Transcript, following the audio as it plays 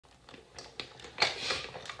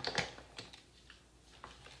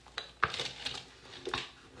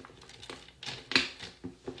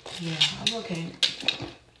Yeah, I'm okay.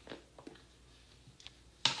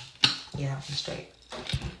 Yeah, I'm straight.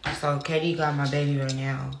 So, Katie got my baby right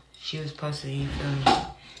now. She was supposed to, you feel me,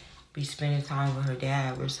 be spending time with her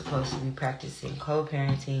dad. We're supposed to be practicing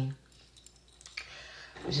co-parenting,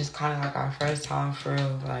 which is kind of like our first time for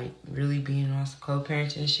real, like, really being on some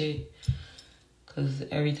co-parenting shit. Because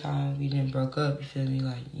every time we didn't broke up, you feel me,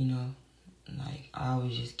 like, you know, like, I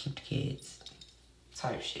always just keep the kids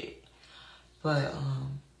type shit. But,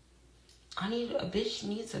 a bitch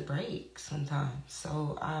needs a break sometimes.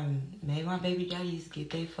 So I made my baby daddies get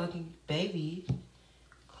their fucking baby.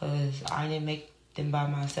 Cause I didn't make them by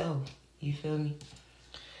myself. You feel me?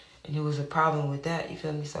 And there was a problem with that, you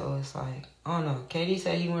feel me? So it's like, I don't know. Katie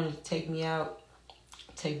said he wanted to take me out,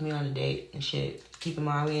 take me on a date and shit. Keep in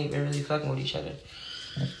mind we ain't been really fucking with each other.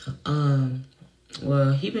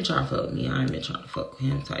 Well, he been trying to fuck with me. I ain't been trying to fuck with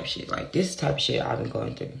him type shit. Like this type of shit I've been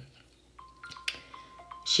going through.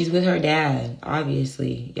 She's with her dad,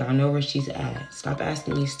 obviously. Y'all know where she's at. Stop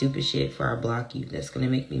asking me stupid shit before I block you. That's gonna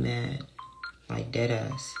make me mad. Like, dead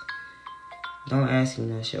ass. Don't ask me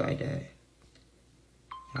no shit like that.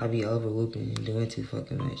 I be over whooping and doing too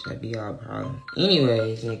fucking much. That be y'all problem.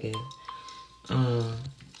 Anyways, nigga. I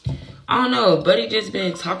don't know. Buddy just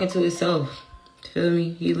been talking to himself. Feel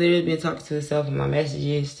me? He literally been talking to himself in my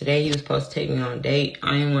messages. Today he was supposed to take me on a date.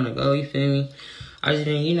 I didn't want to go, you feel me? I just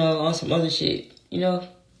been, you know, on some other shit. You know,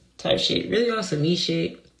 type shit. Really on some me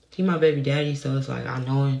shit. He my baby daddy, so it's like I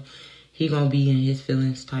know him. He gonna be in his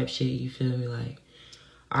feelings type shit, you feel me? Like,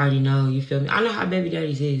 I already know, you feel me? I know how baby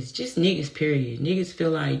daddies is. Just niggas, period. Niggas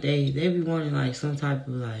feel like they be wanting, like, some type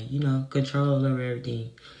of, like, you know, control over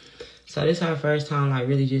everything. So this is our first time, like,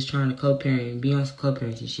 really just trying to co-parent and be on some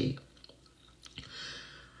co-parenting shit.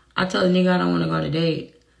 I told a nigga I don't want to go on a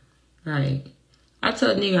date. Like, I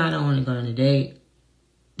told a nigga I don't want to go on a date.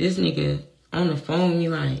 This nigga on the phone with me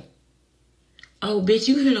like, oh, bitch,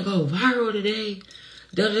 you finna go viral today.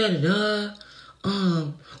 Da-da-da-da.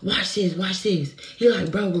 Watch this. He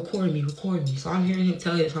like, bro, record me. So I'm hearing him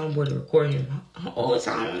tell his homeboy to record him. All the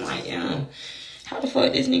time, I'm like, yo, how the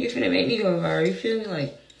fuck this nigga finna make me go viral? You feel me?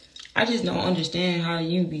 Like, I just don't understand how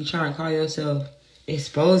you be trying to call yourself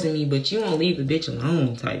exposing me, but you won't leave a bitch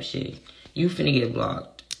alone type shit. You finna get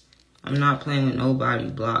blocked. I'm not playing with nobody.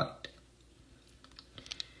 Blocked.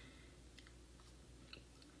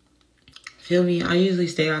 Feel me? I usually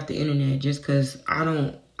stay off the internet just cause I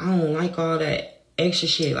don't like all that extra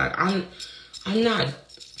shit. Like I'm not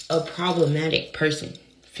a problematic person.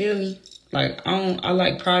 Feel me? Like I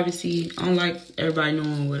like privacy. I don't like everybody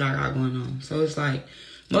knowing what I got going on. So it's like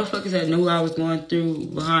motherfuckers that knew I was going through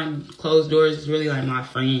behind closed doors is really like my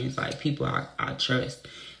friends, like people I trust.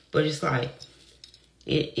 But it's like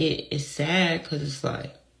it's sad cause it's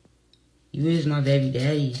like you is my baby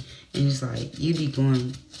daddy and it's like you be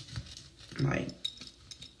going like,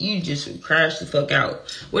 you just crash the fuck out.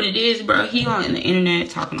 What it is, bro, he on the internet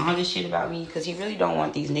talking all this shit about me because he really don't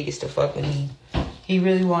want these niggas to fuck with me. He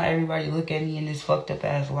really want everybody to look at me in this fucked up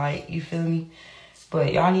ass light. You feel me?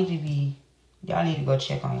 But y'all need to go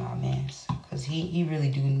check on y'all mans. Because he really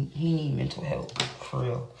do, he need mental health. For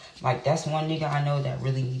real. Like, that's one nigga I know that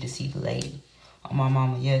really need to see the lady. Oh, my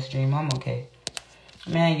mama, yes, Dream, I'm okay.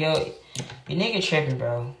 Man, yo, your nigga tripping,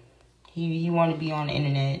 bro. He want to be on the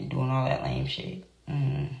internet doing all that lame shit.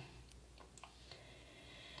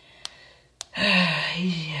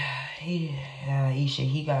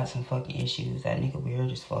 He got some fucking issues. That nigga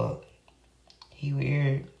weird as fuck. He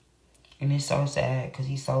weird. And it's so sad because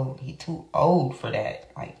he too old for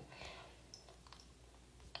that. Like,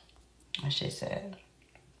 that shit sad.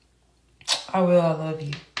 I love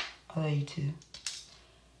you. I love you too.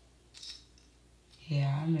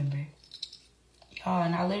 Yeah, I remember. Y'all,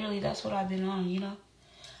 and I literally, that's what I've been on, you know?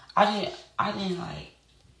 I didn't, like,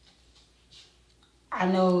 I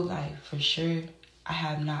know, like, for sure, I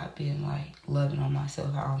have not been, like, loving on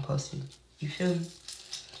myself how I'm supposed to. You feel me?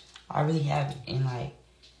 I really haven't. And, like,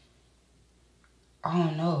 I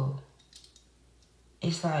don't know.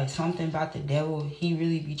 It's, like, something about the devil. He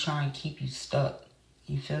really be trying to keep you stuck.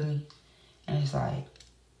 You feel me? And it's, like,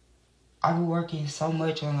 I've been working so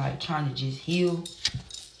much on, like, trying to just heal.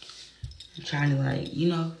 Trying to, like, you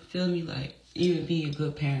know, feel me? Like, even be a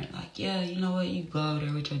good parent. Like, yeah, you know what? You go over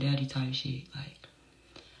there with your daddy type shit.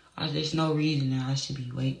 Like, there's no reason that I should be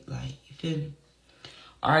like, you feel me?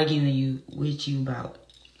 Arguing with you about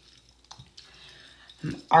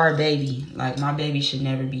our baby. Like, my baby should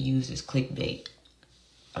never be used as clickbait.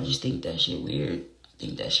 I just think that shit weird. I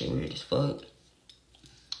think that shit weird as fuck.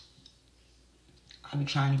 I be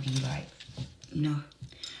trying to be like, you know,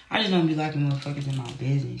 I just don't be liking motherfuckers in my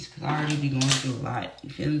business because I already be going through a lot. You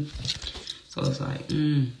feel me? So it's like,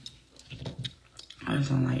 I just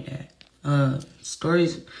don't like that.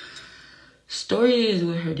 Stories is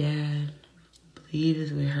with her dad. Believe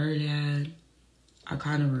is with her dad. I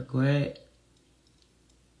kind of regret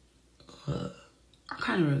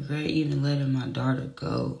even letting my daughter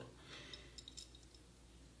go.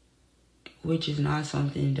 Which is not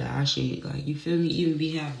something that I should, like, you feel me, even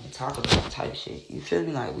be having to talk about type shit. You feel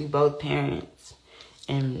me? Like, we both parents.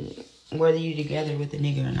 And whether you together with a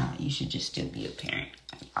nigga or not, you should just still be a parent.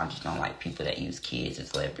 I just don't like people that use kids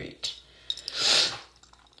as leverage.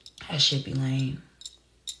 That should be lame.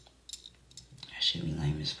 That should be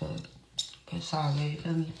lame as fuck. But it's all good, you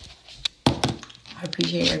feel me? I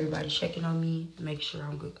appreciate everybody checking on me, making sure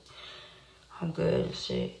I'm good. I'm good and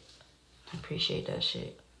shit. I appreciate that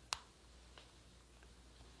shit.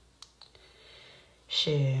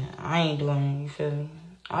 Shit, I ain't doing it, you feel me?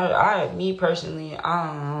 Me personally,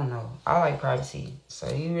 I don't know. I like privacy. So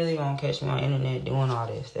you really gonna catch me on the internet doing all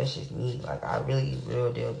this. That's just me. Like, I really,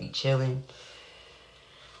 real deal, be chilling.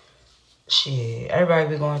 Shit, everybody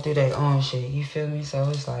be going through their own shit, you feel me? So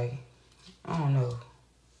it's like, I don't know.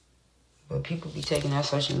 But people be taking that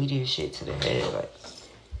social media shit to the head, like.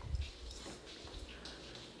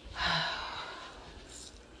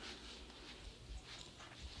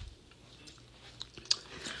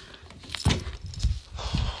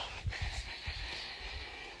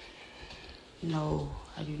 No,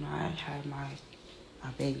 I do not have my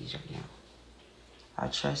babies right now. I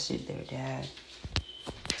trusted their dad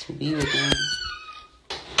to be with them,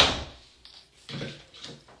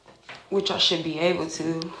 which I should be able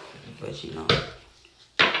to, but you know,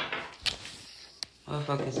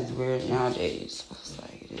 motherfuckers is weird nowadays. It's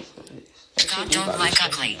like, it is what it is. God don't like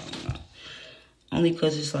ugly. Only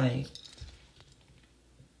because it's like,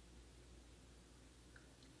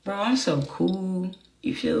 bro, I'm so cool.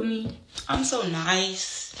 You feel me? I'm so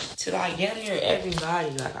nice to, like, gather everybody.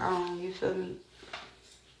 Like, you feel me?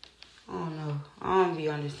 I don't know. I don't be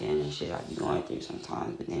understanding shit I be going through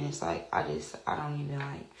sometimes. But then it's like, I don't even,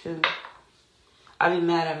 like, feel me? I be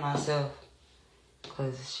mad at myself.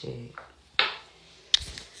 Because of shit.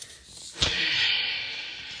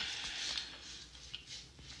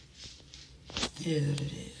 It is what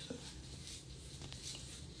it is.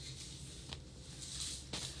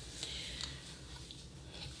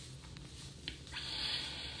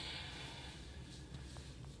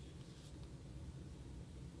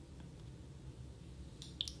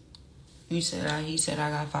 He said I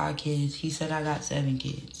got 5 kids. He said I got 7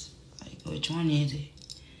 kids. Like, which one is it?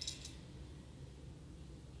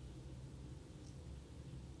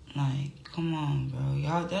 Like, come on, bro.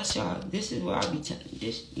 Y'all, that's y'all. This is what I be telling.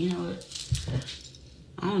 This, you know what?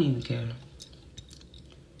 I don't even care.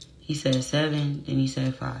 He said 7, then he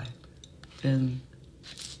said 5. Feel me?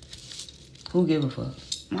 Who give a fuck?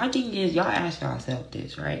 My thing is, y'all ask yourself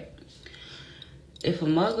this, right? If a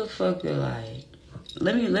motherfucker, like,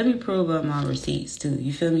 let me prove up my receipts too.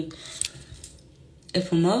 You feel me?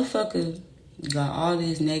 If a motherfucker got all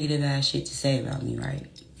this negative ass shit to say about me, right?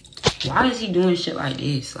 Why is he doing shit like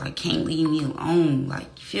this? Like, can't leave me alone. Like,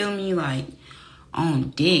 you feel me? Like,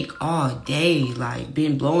 on dick all day. Like,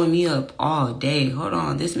 been blowing me up all day. Hold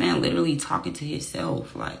on. This man literally talking to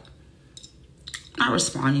himself. Like, not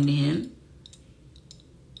responding to him.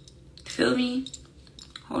 Feel me?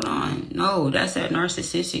 Hold on. No, that's that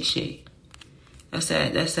narcissistic shit. That's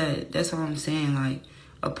what I'm saying. Like,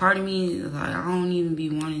 a part of me, like, I don't even be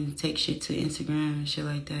wanting to take shit to Instagram and shit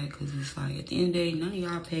like that. Because it's like, at the end of the day, none of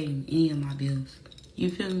y'all pay any of my bills.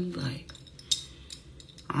 You feel me? Like,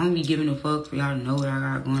 I don't be giving a fuck for y'all to know what I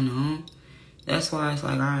got going on. That's why it's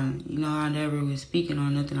like, I never was speaking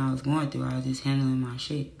on nothing I was going through. I was just handling my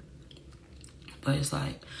shit. But it's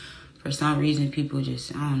like, for some reason, people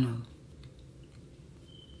just, I don't know.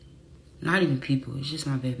 Not even people. It's just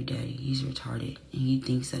my baby daddy. He's retarded. And he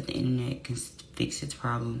thinks that the internet can fix its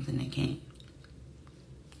problems, and they can't.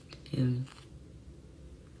 Feel me?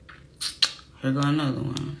 Here go another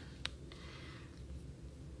one.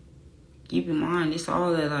 Keep in mind, it's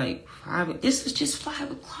all at like 5. This was just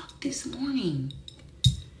 5 o'clock this morning.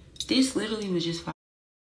 This literally was just 5.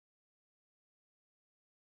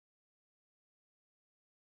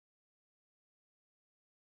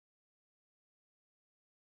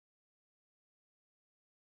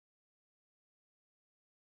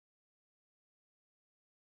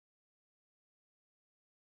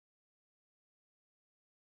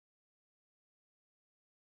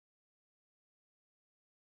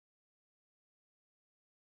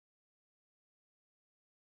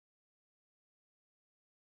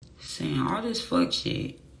 Saying all this fuck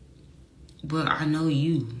shit. But I know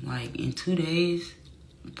you. Like, in 2 days,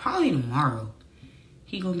 probably tomorrow,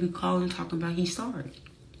 he gonna be calling talking about he sorry.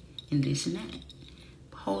 and this and that.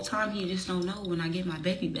 The whole time he just don't know when I get my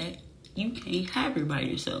baby back, you can't have her by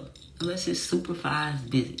yourself unless it's supervised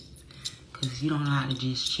visits, because you don't know how to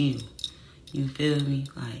just chill. You feel me?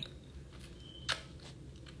 Like,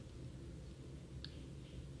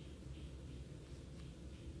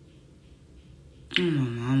 oh, my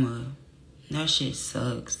mama, that shit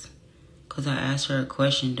sucks. Cause I asked her a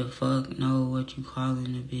question, the fuck no, what you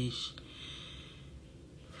calling a bitch?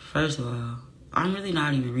 First of all, I'm really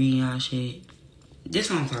not even reading y'all shit. This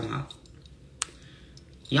is what I'm talking about.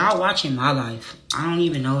 Y'all watching my life. I don't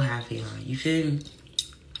even know half of y'all. You feel me?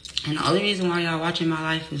 And the only reason why y'all watching my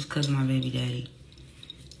life is because of my baby daddy.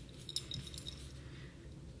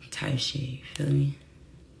 Type shit, you feel me?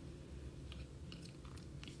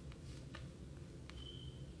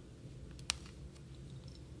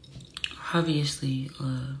 Obviously,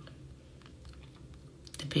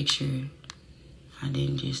 the picture, I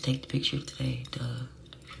didn't just take the picture today, duh.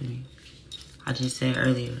 You feel me? I just said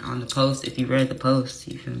earlier on the post, if you read the post,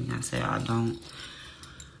 you feel me? I said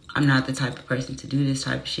I'm not the type of person to do this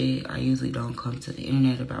type of shit. I usually don't come to the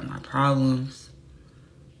internet about my problems.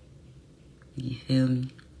 You feel me?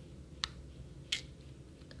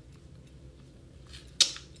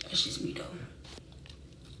 That's just me though.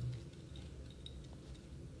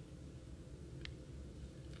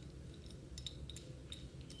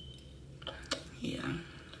 Yeah.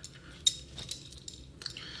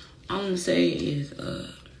 All I'm gonna say is the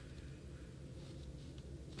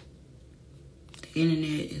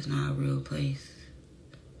internet is not a real place.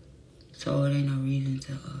 So it ain't no reason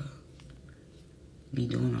to be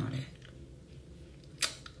doing all that.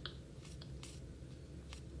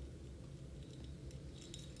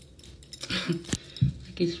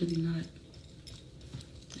 Like, it's really not.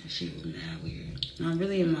 That shit was mad weird. And I'm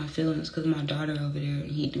really in my feelings because my daughter over there and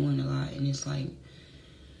he doing a lot, and it's like,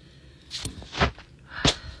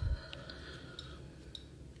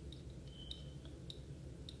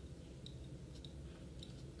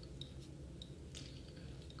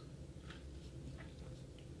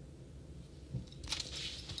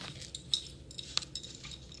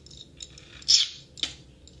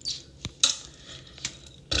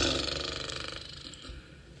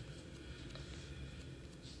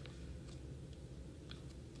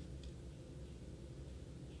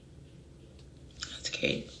 that's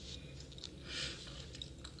okay.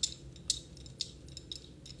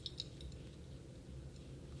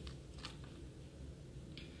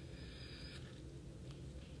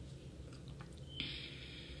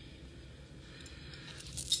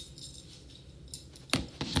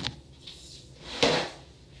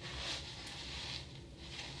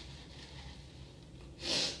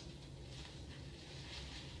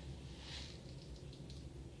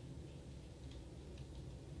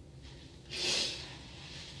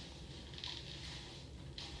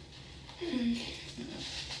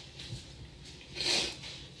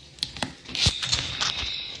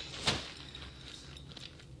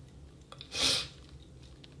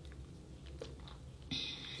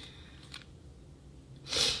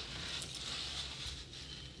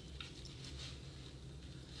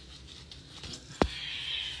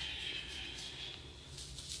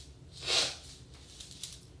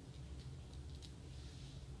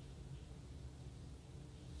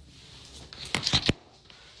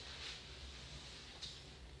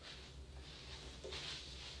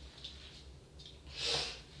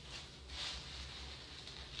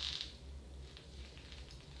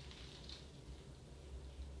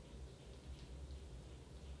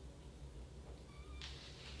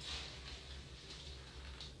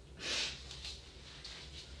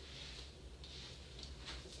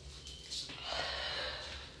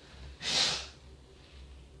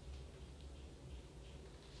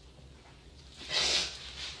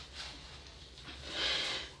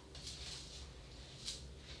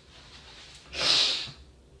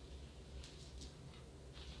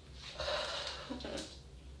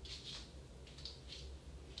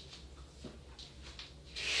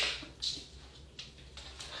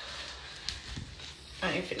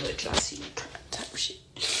 I ain't finna let y'all see me type of shit.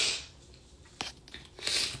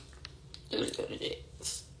 Let's go to that.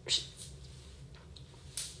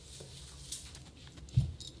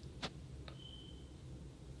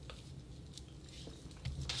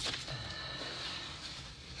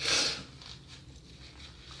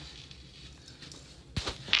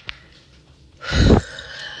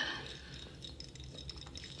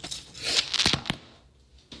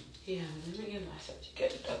 Yeah, let me get myself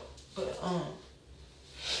together though. But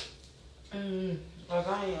like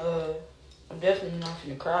I ain't I'm definitely not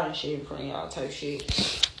finna cry and shit in front of y'all type shit.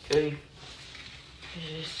 Feel me?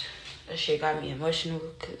 It's just that shit got me emotional,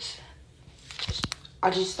 cause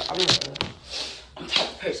I'm the type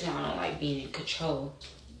of person I don't like being in control.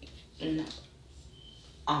 No,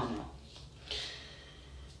 I don't know.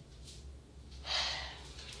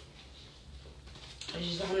 It's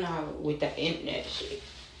just I'm not with that internet shit.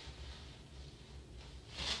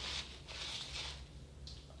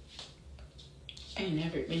 I ain't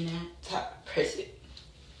never been that type of person.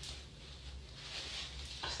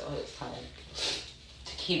 So it's time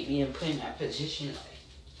to keep being put in that position. Like,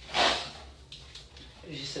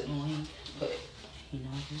 it's just annoying, but you know,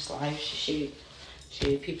 it's life. Shit.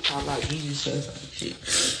 People talk about Jesus, so it's like shit.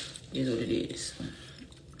 Is what it is.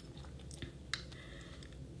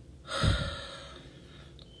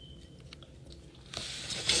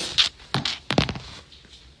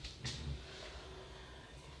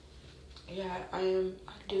 Yeah, I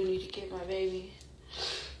do need to get my baby.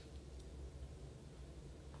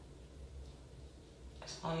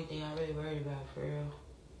 That's the only thing I'm really worried about, for real.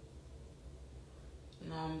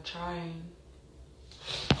 No, I'm trying.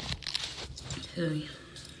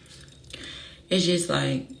 It's just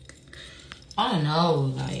like, I don't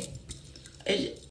know, like,